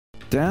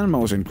10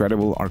 most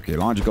incredible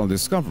archaeological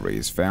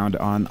discoveries found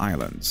on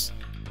islands.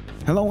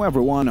 Hello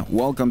everyone,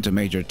 welcome to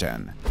Major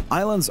 10.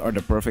 Islands are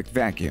the perfect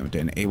vacuum to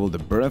enable the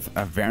birth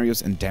of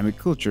various endemic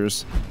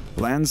cultures,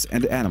 plants,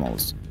 and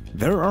animals.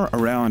 There are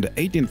around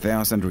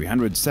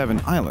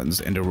 18,307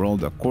 islands in the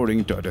world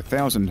according to a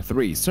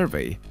 2003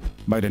 survey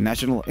by the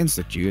National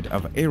Institute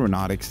of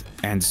Aeronautics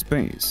and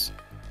Space.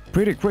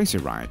 Pretty crazy,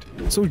 right?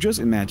 So just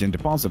imagine the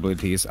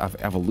possibilities of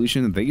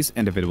evolution these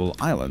individual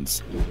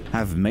islands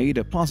have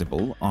made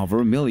possible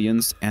over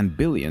millions and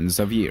billions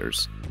of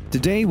years.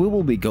 Today we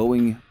will be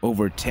going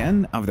over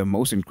 10 of the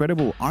most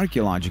incredible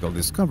archaeological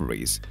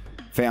discoveries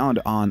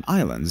found on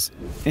islands,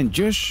 and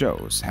just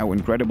shows how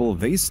incredible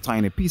these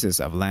tiny pieces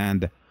of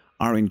land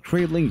are in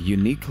cradling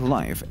unique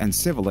life and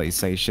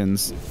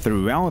civilizations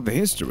throughout the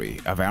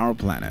history of our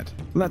planet.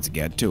 Let's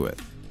get to it.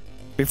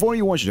 Before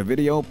you watch the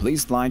video,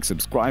 please like,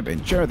 subscribe,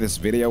 and share this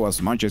video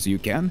as much as you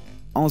can.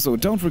 Also,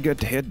 don't forget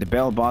to hit the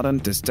bell button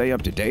to stay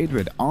up to date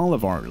with all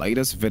of our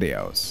latest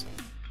videos.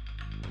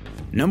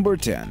 Number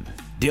 10.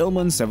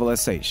 Dilmun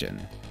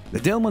Civilization. The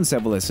Dilmun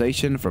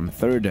civilization from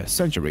 3rd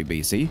century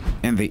BC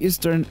in the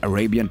eastern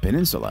Arabian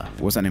Peninsula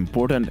was an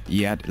important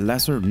yet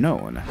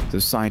lesser-known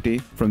society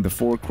from the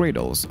four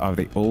cradles of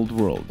the Old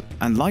World.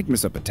 Unlike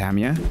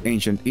Mesopotamia,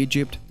 ancient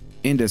Egypt,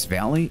 Indus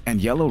Valley, and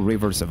Yellow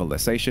River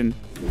civilization,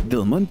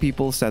 Dilmun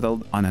people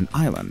settled on an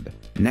island,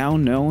 now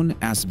known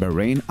as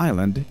Bahrain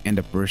Island in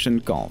the Persian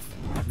Gulf.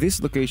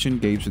 This location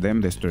gave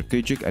them the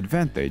strategic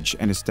advantage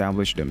and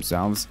established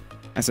themselves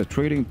as a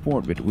trading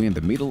port between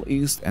the Middle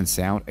East and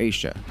South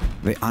Asia.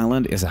 The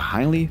island is a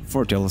highly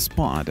fertile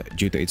spot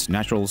due to its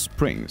natural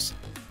springs.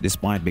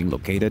 Despite being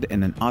located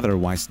in an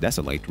otherwise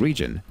desolate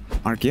region,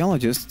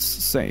 archaeologists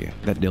say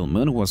that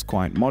Dilmun was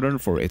quite modern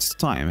for its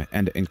time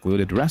and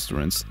included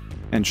restaurants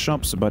and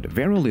shops, but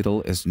very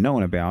little is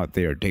known about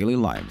their daily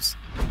lives.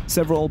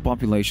 Several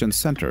population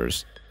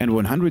centers and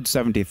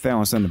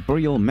 170,000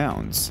 burial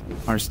mounds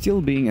are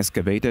still being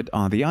excavated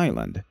on the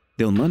island.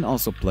 Dilmun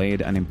also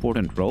played an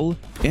important role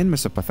in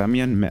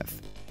Mesopotamian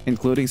myth,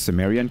 including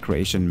Sumerian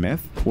creation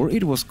myth, where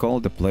it was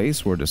called the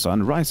place where the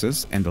sun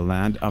rises in the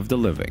land of the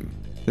living.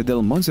 The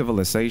Dilmun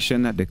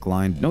civilization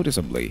declined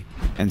noticeably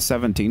in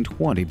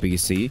 1720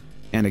 BC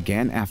and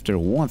again after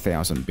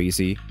 1000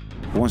 BC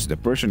once the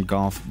Persian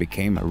Gulf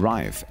became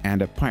rife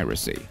and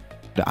piracy.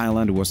 The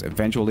island was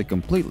eventually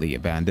completely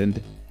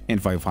abandoned in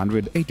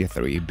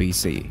 583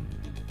 BC.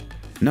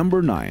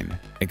 Number 9.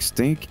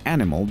 Extinct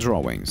animal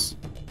drawings.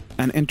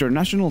 An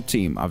international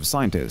team of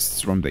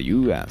scientists from the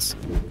US,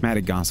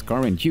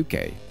 Madagascar, and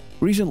UK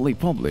recently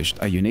published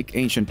a unique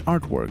ancient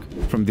artwork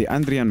from the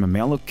Andrian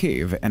Mamelo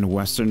Cave in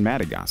western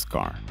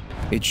Madagascar.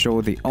 It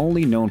showed the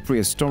only known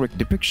prehistoric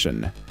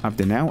depiction of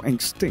the now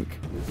extinct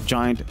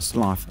giant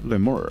sloth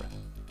lemur.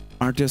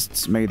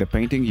 Artists made the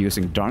painting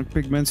using dark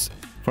pigments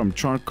from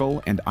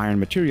charcoal and iron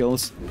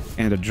materials,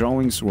 and the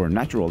drawings were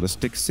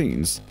naturalistic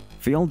scenes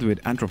filled with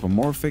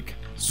anthropomorphic,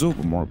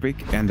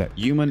 zoomorphic, and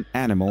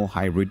human-animal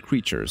hybrid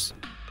creatures.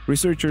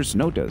 Researchers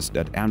noticed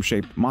that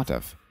M-shaped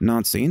motif,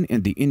 not seen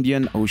in the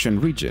Indian Ocean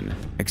region,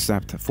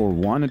 except for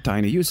one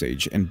tiny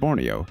usage in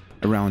Borneo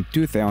around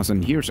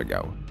 2,000 years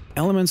ago.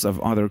 Elements of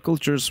other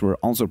cultures were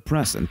also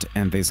present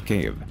in this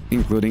cave,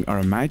 including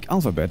Aramaic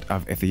alphabet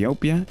of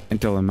Ethiopia and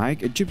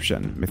Ptolemaic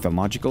Egyptian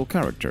mythological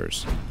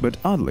characters. But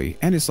oddly,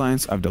 any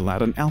signs of the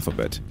Latin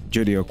alphabet,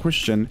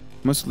 Judeo-Christian,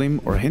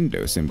 Muslim, or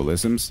Hindu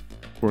symbolisms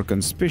were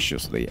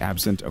conspicuously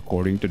absent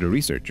according to the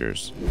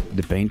researchers.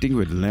 The painting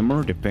with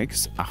lemur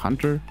depicts a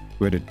hunter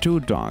with two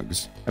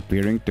dogs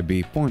appearing to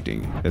be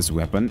pointing his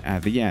weapon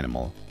at the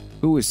animal,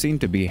 who is seen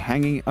to be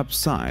hanging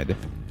upside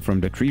from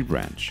the tree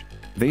branch.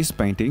 These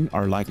paintings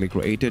are likely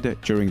created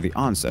during the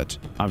onset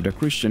of the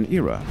Christian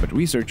era, but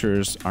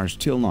researchers are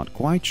still not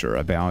quite sure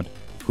about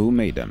who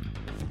made them.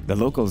 The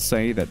locals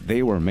say that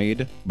they were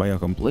made by a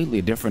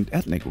completely different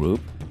ethnic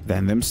group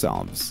than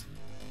themselves.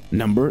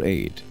 Number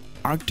 8.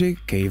 Arctic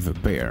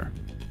Cave Bear.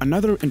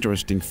 Another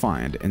interesting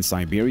find in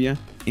Siberia,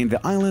 in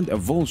the island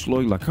of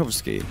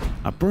Volsloy-Lakovsky,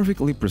 a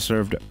perfectly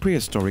preserved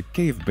prehistoric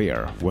cave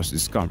bear was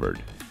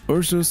discovered.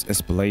 Ursus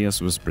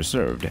espeleus was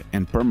preserved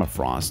in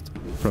permafrost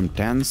from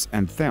tens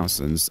and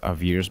thousands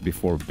of years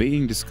before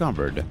being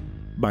discovered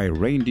by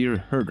reindeer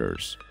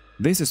herders.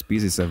 This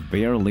species of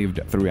bear lived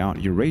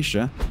throughout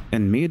Eurasia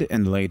in mid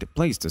and late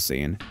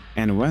Pleistocene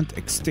and went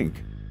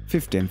extinct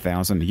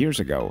 15,000 years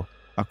ago,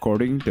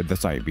 according to the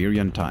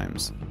Siberian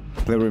Times.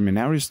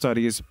 Preliminary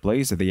studies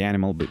place the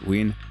animal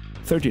between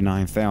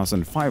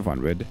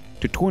 39,500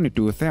 to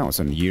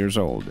 22,000 years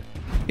old.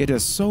 It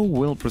is so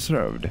well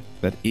preserved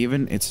that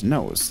even its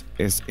nose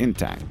is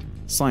intact.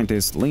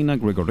 Scientist Lena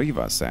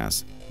Grigorieva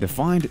says the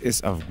find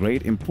is of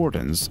great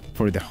importance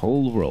for the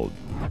whole world.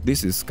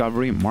 This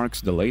discovery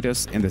marks the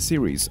latest in the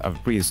series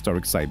of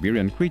prehistoric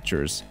Siberian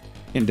creatures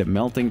in the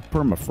melting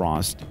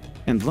permafrost,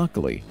 and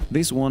luckily,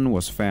 this one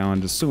was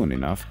found soon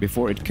enough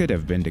before it could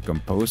have been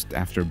decomposed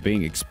after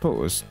being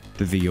exposed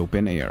to the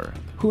open air.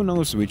 Who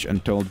knows which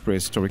untold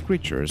prehistoric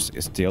creatures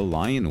still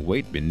lie in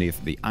wait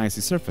beneath the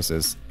icy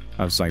surfaces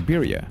of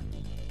Siberia.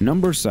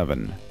 Number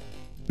 7.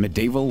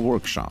 Medieval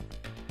Workshop.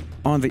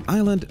 On the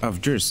island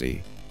of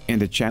Jersey, in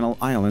the Channel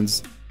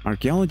Islands,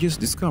 archaeologists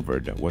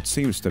discovered what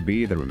seems to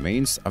be the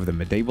remains of the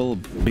medieval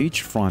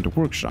beachfront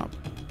workshop.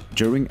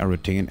 During a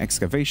routine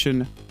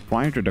excavation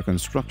prior to the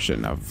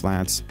construction of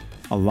flats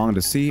along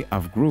the Sea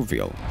of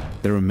Grouville,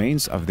 the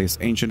remains of this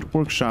ancient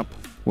workshop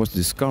was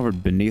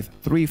discovered beneath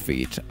 3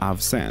 feet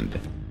of sand.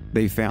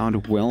 They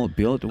found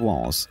well-built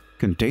walls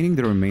containing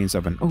the remains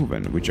of an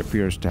oven which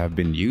appears to have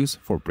been used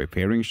for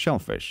preparing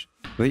shellfish.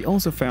 They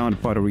also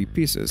found pottery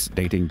pieces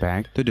dating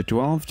back to the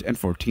 12th and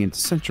 14th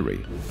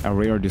century, a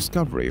rare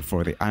discovery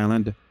for the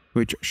island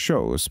which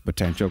shows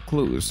potential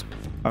clues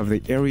of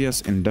the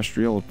area's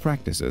industrial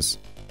practices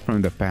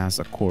from the past,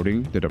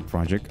 according to the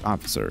project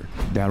officer,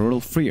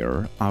 Darrell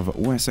Freer of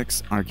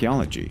Wessex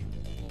Archaeology.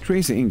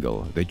 Tracy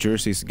Ingle, the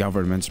Jersey's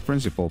government's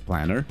principal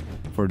planner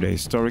for the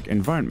historic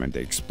environment,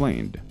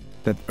 explained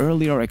that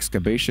earlier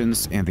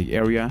excavations in the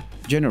area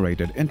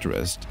generated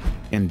interest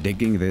in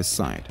digging this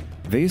site.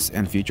 This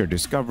and future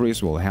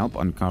discoveries will help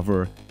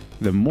uncover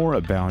the more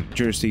about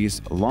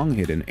Jersey's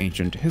long-hidden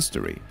ancient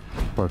history,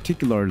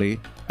 particularly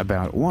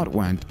about what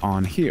went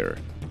on here.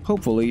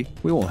 Hopefully,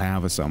 we will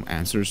have some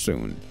answers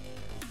soon.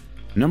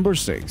 Number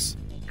 6.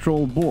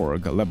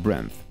 Trollborg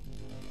Labyrinth.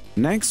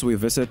 Next, we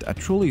visit a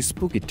truly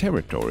spooky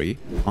territory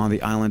on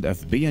the island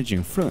of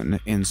Bjejungfrun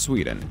in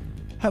Sweden.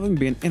 Having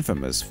been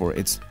infamous for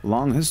its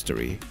long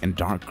history in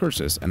dark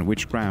curses and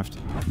witchcraft,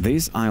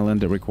 this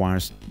island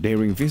requires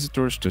daring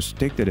visitors to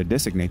stick to the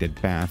designated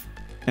path,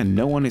 and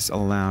no one is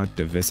allowed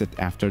to visit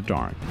after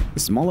dark.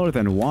 Smaller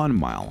than 1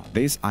 mile,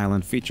 this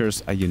island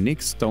features a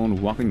unique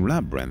stone walking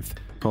labyrinth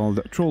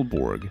called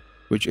Trollborg,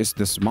 which is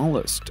the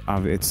smallest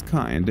of its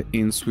kind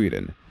in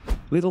Sweden.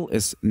 Little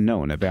is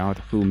known about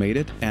who made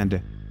it and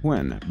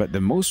when, but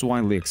the most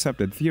widely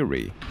accepted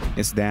theory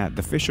is that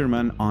the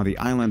fishermen on the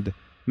island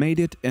made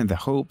it in the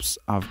hopes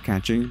of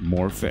catching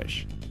more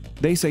fish.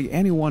 They say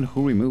anyone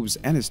who removes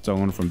any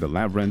stone from the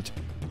labyrinth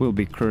will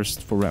be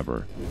cursed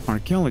forever.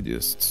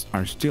 Archaeologists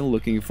are still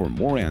looking for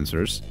more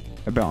answers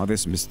about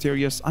this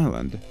mysterious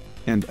island,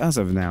 and as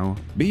of now,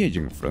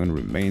 Bjejungfrun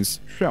remains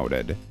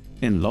shrouded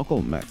in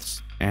local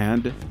myths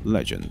and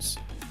legends.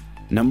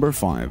 Number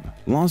 5.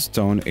 Lost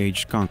Stone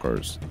Age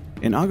Conquerors.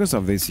 In August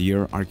of this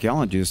year,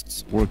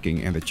 archaeologists working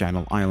in the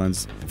Channel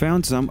Islands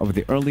found some of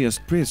the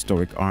earliest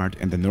prehistoric art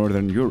in the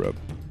Northern Europe.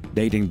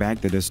 Dating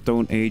back to the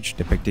Stone Age,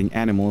 depicting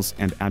animals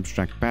and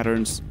abstract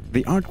patterns,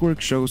 the artwork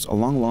shows a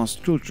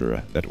long-lost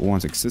culture that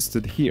once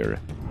existed here,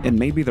 and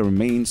maybe the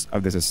remains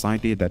of the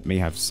society that may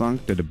have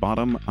sunk to the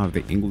bottom of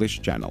the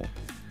English Channel.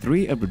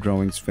 3 of the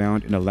drawings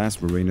found in the Las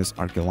Verenas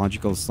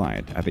archaeological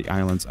site at the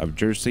islands of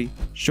Jersey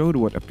showed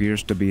what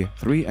appears to be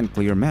 3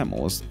 unclear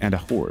mammals and a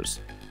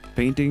horse.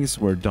 Paintings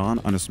were done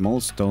on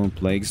small stone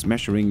plaques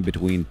measuring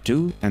between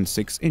 2 and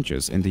 6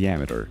 inches in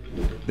diameter.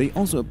 They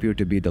also appear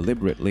to be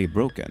deliberately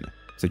broken,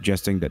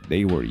 suggesting that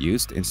they were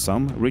used in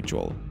some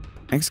ritual.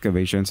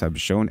 Excavations have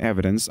shown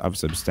evidence of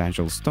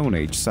substantial Stone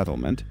Age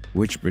settlement,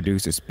 which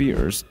produces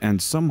spears and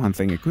some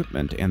hunting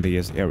equipment in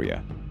this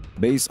area.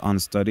 Based on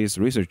studies,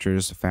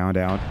 researchers found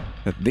out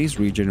that this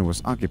region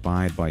was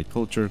occupied by a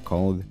culture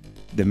called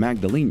the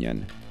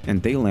Magdalenian,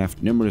 and they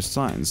left numerous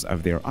signs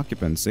of their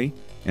occupancy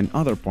in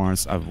other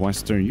parts of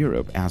Western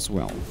Europe as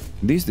well.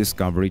 This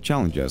discovery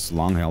challenges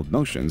long-held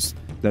notions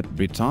that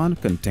Britain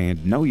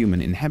contained no human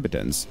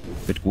inhabitants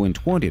between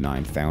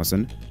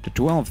 29,000 to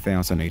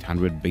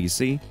 12,800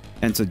 BC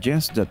and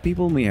suggests that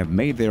people may have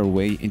made their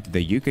way into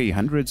the UK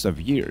hundreds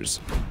of years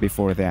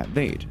before that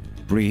date.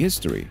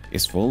 Prehistory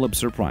is full of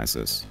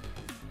surprises.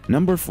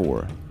 Number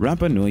 4.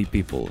 Rapa Nui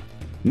people.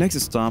 Next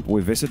stop,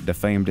 we visit the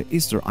famed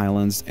Easter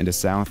Islands in the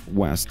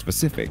Southwest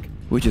Pacific,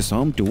 which is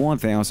home to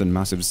 1,000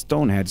 massive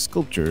stonehead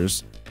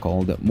sculptures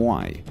called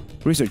moai.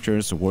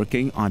 Researchers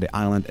working on the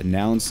island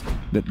announced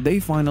that they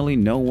finally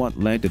know what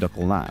led to the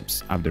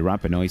collapse of the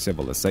Rapa Nui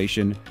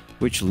civilization,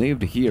 which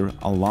lived here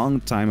a long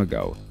time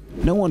ago.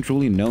 No one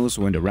truly knows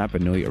when the Rapa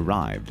Nui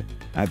arrived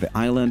at the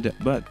island,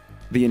 but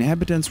the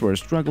inhabitants were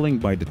struggling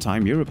by the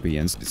time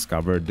Europeans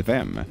discovered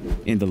them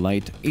in the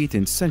late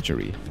 18th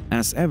century,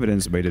 as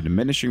evidenced by the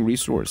diminishing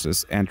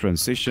resources and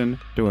transition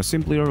to a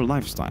simpler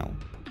lifestyle.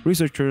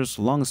 Researchers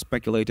long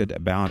speculated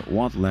about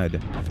what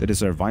led to the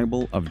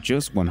survival of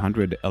just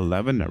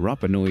 111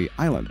 Rapa Nui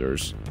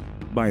islanders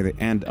by the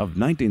end of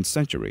 19th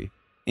century,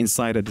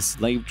 incited the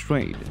slave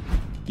trade,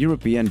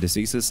 European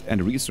diseases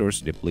and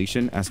resource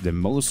depletion as the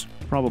most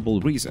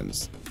probable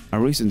reasons. A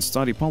recent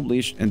study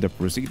published in the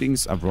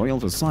Proceedings of Royal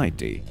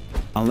Society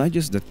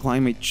alleges that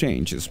climate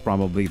change is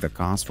probably the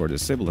cause for the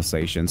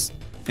civilization's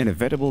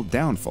inevitable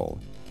downfall.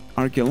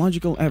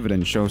 Archaeological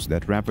evidence shows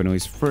that Rapa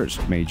Nui's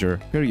first major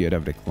period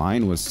of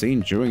decline was seen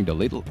during the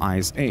Little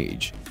Ice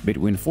Age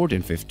between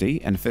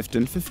 1450 and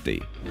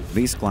 1550.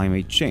 This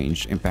climate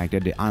change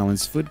impacted the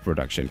island's food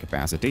production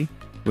capacity,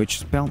 which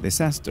spelled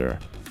disaster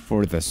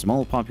for the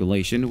small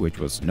population, which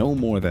was no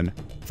more than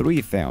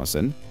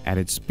 3,000 at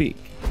its peak.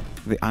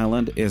 The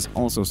island is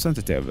also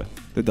sensitive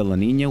to the La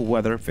Niña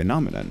weather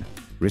phenomenon,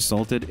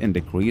 resulted in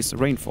decreased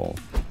rainfall.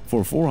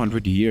 For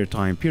 400-year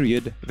time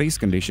period, these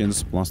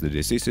conditions plus the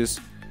diseases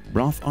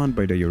brought on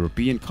by the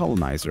European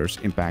colonizers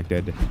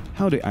impacted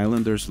how the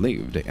islanders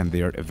lived and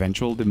their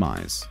eventual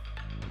demise.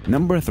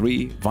 Number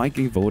 3.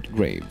 Viking vote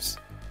graves.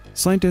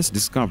 Scientists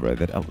discovered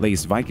that at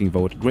least Viking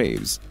vote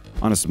graves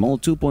on a small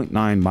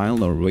 2.9-mile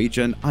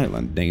Norwegian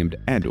island named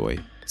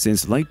Adoy.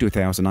 Since late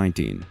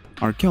 2019,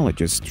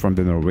 archaeologists from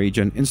the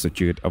Norwegian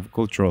Institute of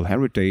Cultural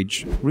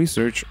Heritage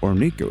Research or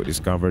NICO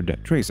discovered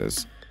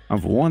traces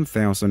of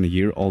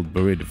 1,000-year-old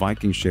buried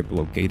Viking ship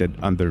located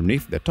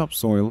underneath the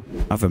topsoil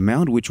of a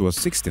mound which was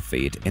 60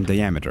 feet in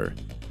diameter.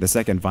 The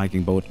second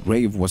Viking boat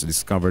grave was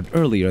discovered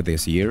earlier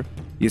this year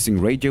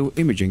using radio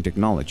imaging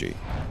technology.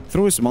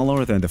 Though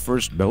smaller than the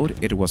first boat,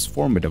 it was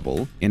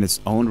formidable in its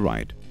own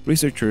right.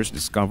 Researchers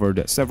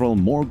discovered several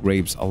more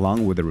graves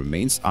along with the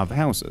remains of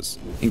houses,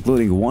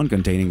 including one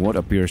containing what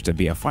appears to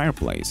be a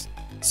fireplace.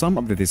 Some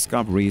of the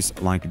discoveries,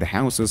 like the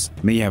houses,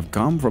 may have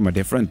come from a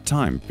different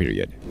time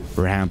period,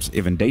 perhaps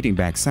even dating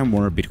back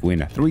somewhere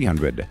between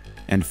 300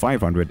 and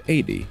 500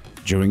 AD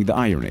during the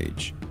Iron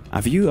Age.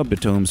 A few of the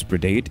tombs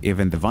predate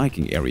even the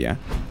Viking era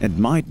and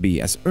might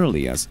be as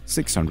early as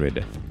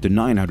 600 to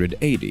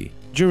 900 AD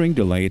during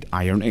the late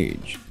Iron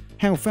Age.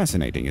 How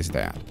fascinating is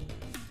that?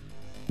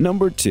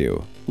 Number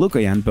 2.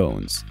 Lucayan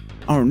bones.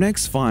 Our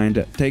next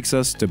find takes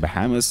us to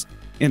Bahamas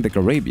in the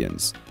Caribbean.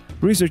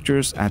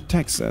 Researchers at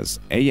Texas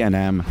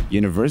A&M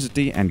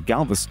University and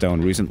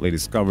Galveston recently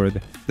discovered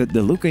that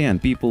the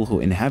Lucayan people who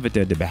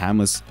inhabited the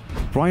Bahamas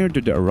prior to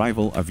the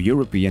arrival of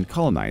European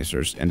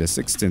colonizers in the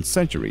 16th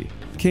century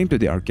came to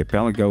the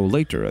archipelago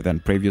later than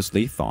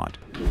previously thought.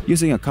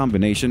 Using a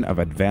combination of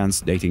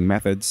advanced dating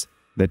methods,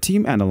 the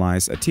team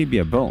analyzed a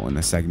tibia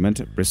bone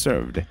segment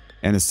preserved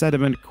in a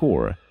sediment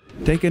core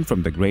taken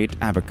from the Great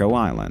Abaco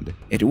Island.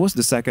 It was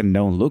the second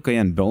known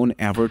Lucayan bone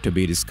ever to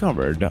be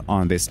discovered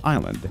on this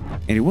island,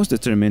 and it was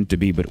determined to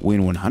be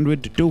between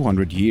 100 to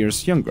 200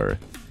 years younger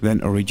than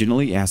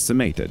originally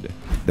estimated.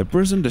 The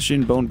person the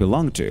shin bone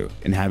belonged to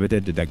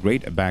inhabited the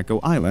Great Abaco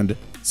Island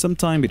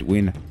sometime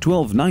between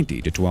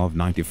 1290 to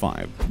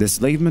 1295. The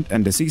enslavement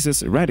and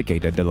diseases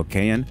eradicated the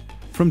Lucayan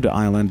from the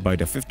island by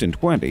the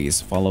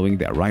 1520s following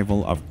the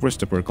arrival of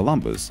Christopher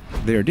Columbus.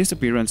 Their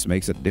disappearance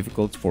makes it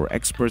difficult for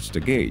experts to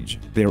gauge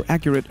their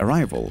accurate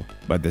arrival,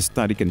 but the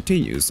study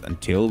continues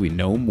until we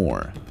know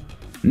more.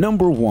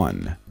 Number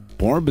 1.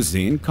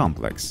 Porbazine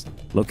Complex.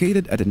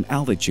 Located at an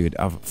altitude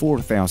of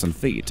 4,000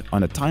 feet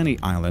on a tiny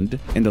island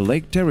in the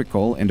Lake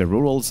Terikol in the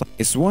rural south,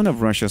 is one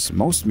of Russia's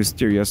most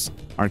mysterious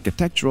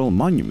architectural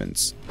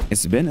monuments.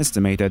 It's been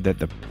estimated that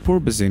the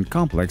Porbazine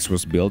Complex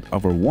was built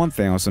over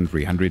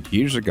 1,300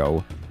 years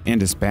ago in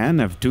the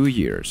span of 2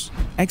 years.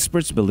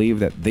 Experts believe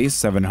that this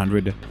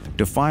 700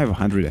 to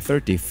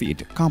 530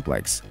 feet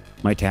complex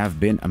might have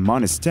been a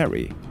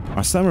monastery,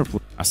 a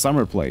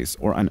summer place,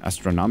 or an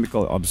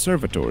astronomical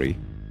observatory,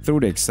 though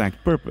the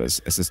exact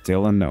purpose is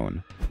still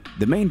unknown.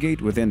 The main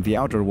gate within the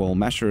outer wall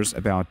measures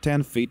about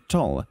 10 feet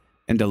tall,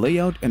 and the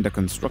layout and the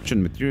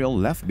construction material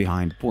left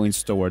behind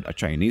points toward a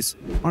Chinese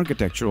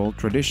architectural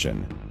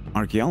tradition.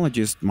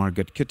 Archaeologist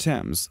Margaret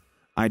Kittems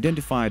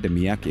identified the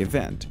Miyake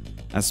event,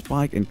 a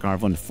spike in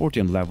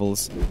carbon-14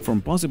 levels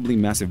from possibly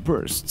massive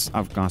bursts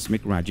of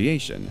cosmic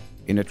radiation,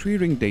 in a tree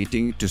ring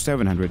dating to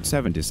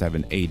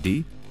 777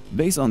 AD.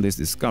 Based on this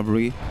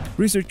discovery,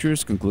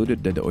 researchers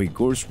concluded that the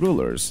Uyghurs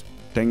rulers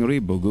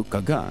Tengri Bugu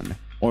Kagan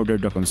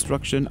ordered the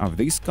construction of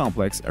this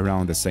complex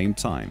around the same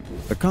time.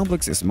 The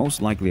complex is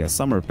most likely a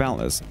summer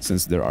palace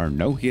since there are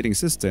no heating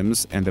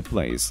systems in the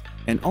place,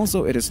 and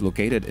also it is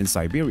located in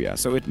Siberia,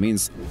 so it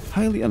means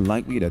highly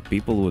unlikely that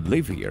people would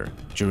live here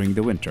during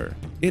the winter.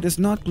 It is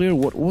not clear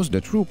what was the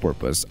true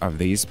purpose of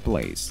this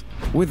place.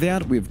 With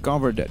that, we've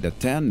covered the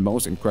 10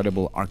 most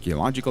incredible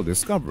archaeological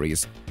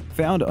discoveries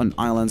found on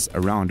islands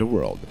around the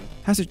world.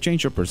 Has it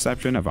changed your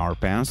perception of our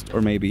past,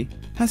 or maybe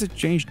has it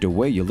changed the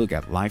way you look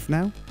at life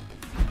now?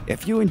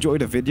 If you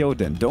enjoyed the video,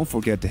 then don't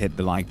forget to hit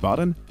the like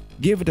button,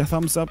 give it a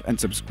thumbs up, and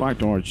subscribe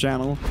to our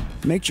channel.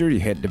 Make sure you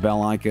hit the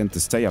bell icon to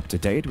stay up to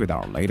date with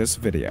our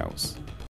latest videos.